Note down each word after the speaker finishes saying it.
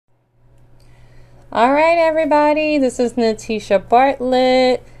All right, everybody, this is Natisha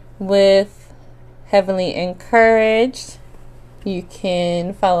Bartlett with Heavenly Encouraged. You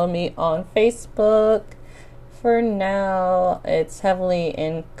can follow me on Facebook. For now, it's Heavenly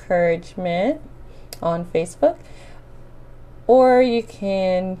Encouragement on Facebook. Or you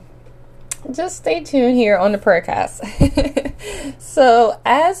can just stay tuned here on the Prayercast. So,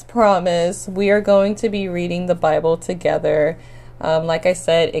 as promised, we are going to be reading the Bible together. Like I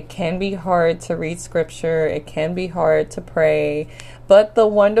said, it can be hard to read scripture. It can be hard to pray. But the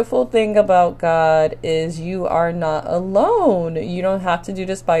wonderful thing about God is you are not alone. You don't have to do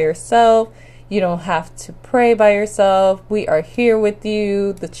this by yourself. You don't have to pray by yourself. We are here with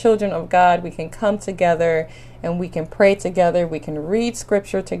you, the children of God. We can come together and we can pray together. We can read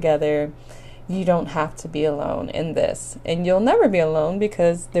scripture together. You don't have to be alone in this. And you'll never be alone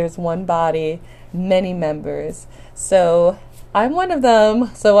because there's one body, many members. So I'm one of them.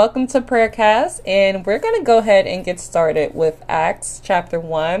 So welcome to Prayercast, and we're going to go ahead and get started with Acts chapter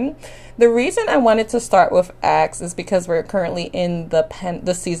 1. The reason I wanted to start with Acts is because we're currently in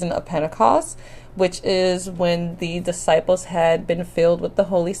the season of Pentecost, which is when the disciples had been filled with the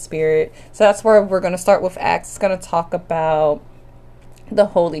Holy Spirit. So that's where we're going to start with Acts. It's going to talk about the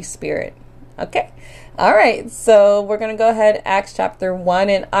Holy Spirit. Okay. All right. So we're going to go ahead, Acts chapter 1,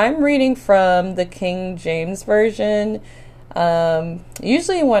 and I'm reading from the King James Version.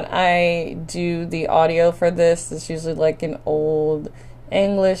 Usually when I do the audio for this, it's usually like an old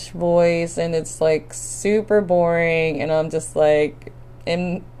English voice, and it's like super boring, and I'm just like,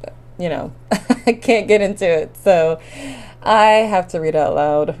 I can't get into it, so I have to read out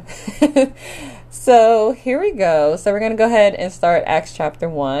loud. So here we go. So we're going to go ahead and start Acts chapter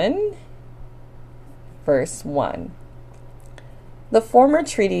 1, verse 1. The former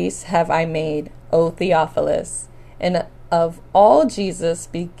treaties have I made, O Theophilus, and of all Jesus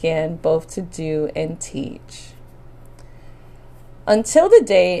began both to do and teach, until the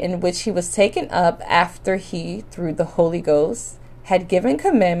day in which he was taken up, after he, through the Holy Ghost, had given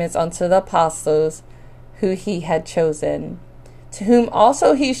commandments unto the apostles who he had chosen, to whom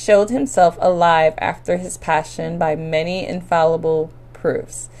also he showed himself alive after his passion by many infallible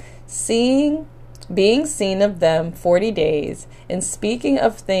proofs, being seen of them 40 days, and speaking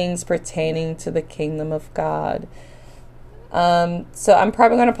of things pertaining to the kingdom of God. So I'm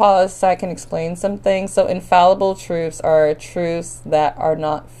probably going to pause so I can explain some things. So infallible truths are truths that are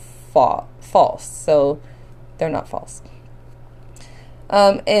not false. So they're not false.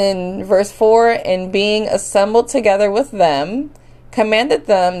 In verse 4, and being assembled together with them, commanded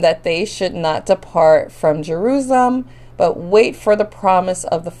them that they should not depart from Jerusalem, but wait for the promise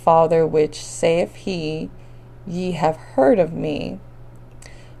of the Father, which saith he, ye have heard of me.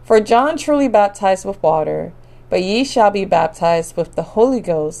 For John truly baptized with water, but ye shall be baptized with the Holy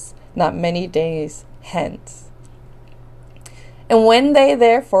Ghost not many days hence. And when they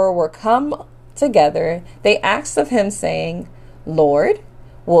therefore were come together, they asked of him, saying, Lord,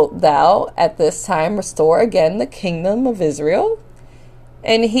 wilt thou at this time restore again the kingdom of Israel?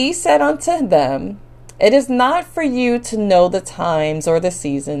 And he said unto them, It is not for you to know the times or the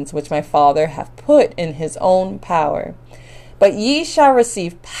seasons which my Father hath put in his own power, but ye shall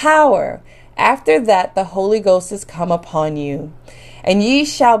receive power after that the Holy Ghost is come upon you, and ye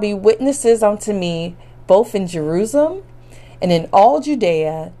shall be witnesses unto me both in Jerusalem and in all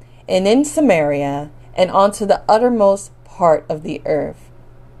Judea and in Samaria and unto the uttermost part of the earth.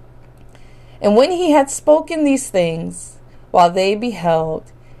 And when he had spoken these things, while they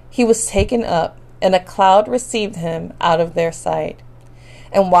beheld, he was taken up, and a cloud received him out of their sight.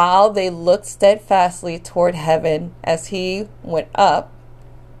 And while they looked steadfastly toward heaven as he went up,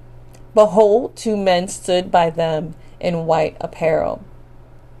 behold, two men stood by them in white apparel,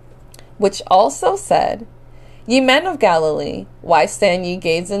 which also said, Ye men of Galilee, why stand ye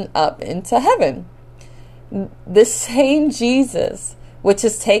gazing up into heaven? This same Jesus, which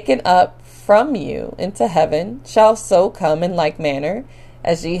is taken up from you into heaven, shall so come in like manner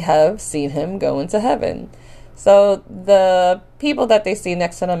as ye have seen him go into heaven. So the people that they see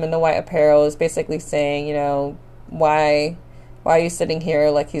next to them in the white apparel is basically saying, why are you sitting here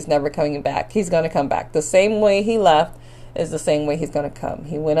like he's never coming back? He's going to come back. The same way he left is the same way he's going to come.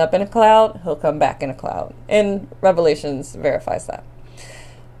 He went up in a cloud, he'll come back in a cloud. And Revelations verifies that.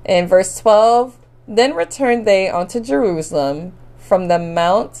 In verse 12, then returned they unto Jerusalem from the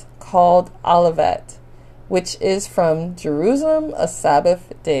mount called Olivet, which is from Jerusalem a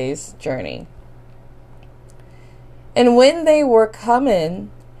Sabbath day's journey. And when they were come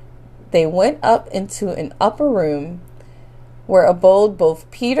in, they went up into an upper room, where abode both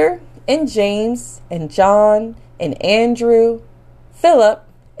Peter and James and John and Andrew, Philip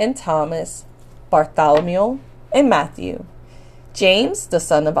and Thomas, Bartholomew, and Matthew, James, the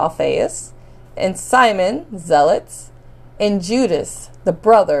son of Alphaeus, and Simon, Zealots, and Judas, the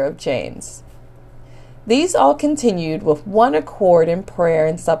brother of James. These all continued with one accord in prayer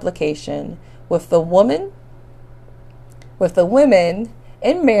and supplication with the women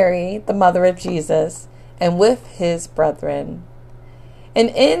and Mary, the mother of Jesus, and with his brethren. And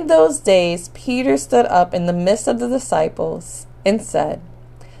in those days Peter stood up in the midst of the disciples and said,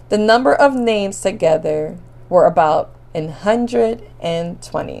 the number of names together were about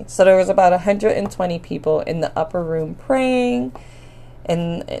 120. So there was about 120 people in the upper room praying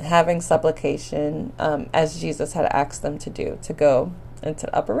and having supplication, as Jesus had asked them to do, to go into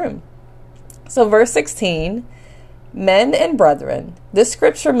the upper room. So verse 16, men and brethren, this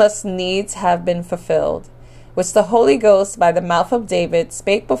scripture must needs have been fulfilled, which the Holy Ghost by the mouth of David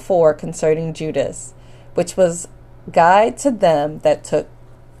spake before concerning Judas, which was guide to them that took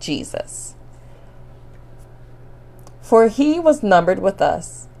Jesus. For he was numbered with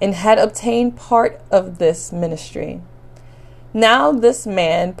us, and had obtained part of this ministry. Now this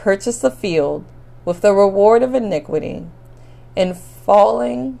man purchased the field with the reward of iniquity, and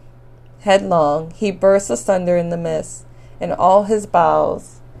falling headlong, he burst asunder in the midst, and all his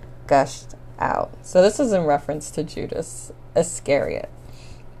bowels gushed out. So this is in reference to Judas Iscariot.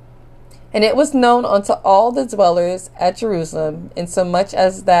 And it was known unto all the dwellers at Jerusalem, insomuch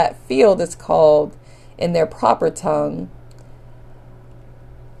as that field is called in their proper tongue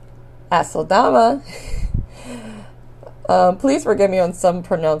Asodama. Please forgive me on some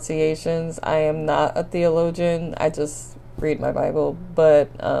pronunciations. I am not a theologian. I just read my Bible. But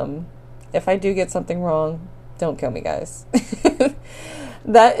if I do get something wrong, don't kill me, guys.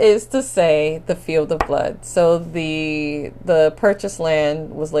 That is to say, the field of blood. So the purchased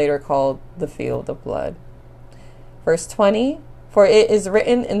land was later called the field of blood. Verse 20, for it is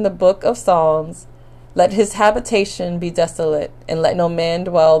written in the book of Psalms, let his habitation be desolate, and let no man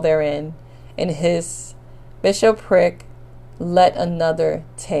dwell therein. And his bishopric let another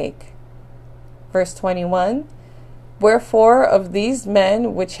take. Verse 21, wherefore of these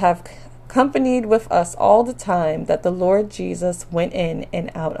men which have companied with us all the time that the Lord Jesus went in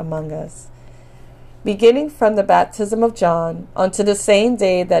and out among us, beginning from the baptism of John unto the same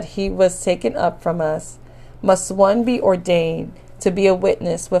day that he was taken up from us, must one be ordained to be a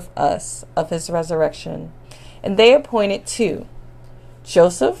witness with us of his resurrection. And they appointed two,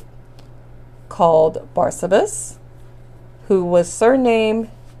 Joseph, called Barsabas, who was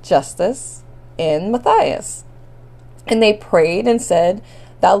surnamed Justus, and Matthias. And they prayed and said,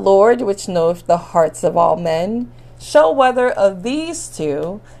 thou Lord, which knoweth the hearts of all men, show whether of these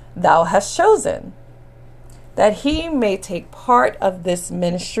two thou hast chosen, that he may take part of this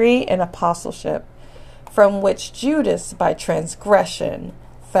ministry and apostleship, from which Judas by transgression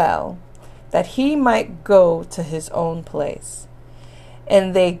fell, that he might go to his own place.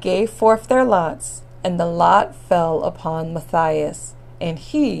 And they gave forth their lots, and the lot fell upon Matthias, and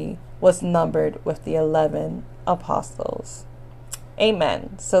he was numbered with the 11 apostles.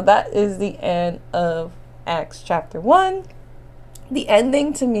 Amen. So that is the end of Acts chapter 1. The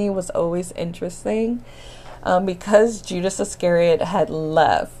ending to me was always interesting, because Judas Iscariot had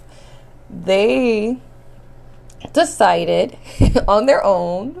left. They decided on their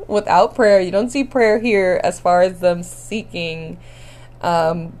own, without prayer. You don't see prayer here as far as them seeking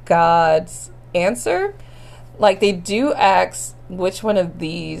God's answer. Like, they do ask which one of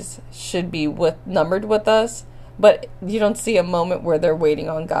these should be numbered with us, but you don't see a moment where they're waiting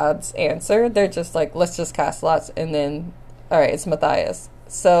on God's answer. They're just like, let's just cast lots, and then, all right, it's Matthias.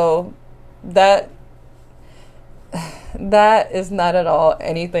 So that is not at all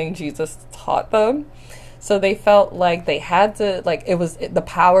anything Jesus taught them. So they felt like they had to, like, the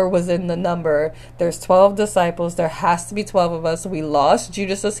power was in the number. There's 12 disciples. There has to be 12 of us. We lost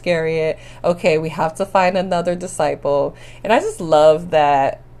Judas Iscariot. Okay, we have to find another disciple. And I just love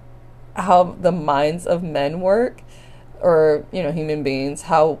that, how the minds of men work, or, human beings,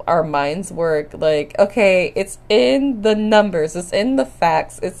 how our minds work. Like, okay, it's in the numbers, it's in the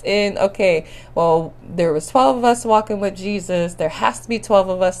facts, it's in, okay, well, there was 12 of us walking with Jesus. There has to be 12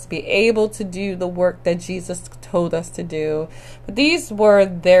 of us to be able to do the work that Jesus told us to do. But these were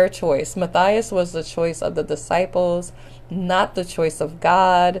their choice. Matthias was the choice of the disciples, not the choice of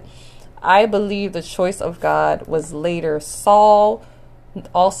God. I believe the choice of God was later Saul,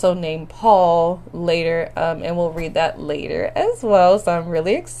 also named Paul, later, and we'll read that later as well. So I'm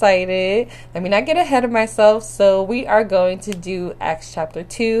really excited. Let me not get ahead of myself. So we are going to do Acts chapter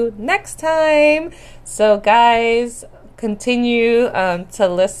 2 next time. So guys, continue to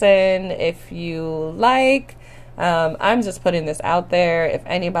listen if you like. I'm just putting this out there. If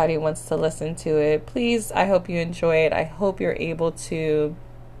anybody wants to listen to it, please, I hope you enjoy it. I hope you're able to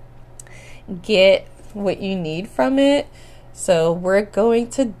get what you need from it. So we're going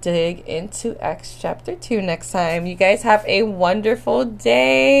to dig into Acts chapter 2 next time. You guys have a wonderful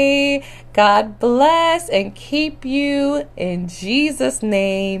day. God bless and keep you in Jesus'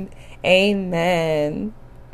 name. Amen.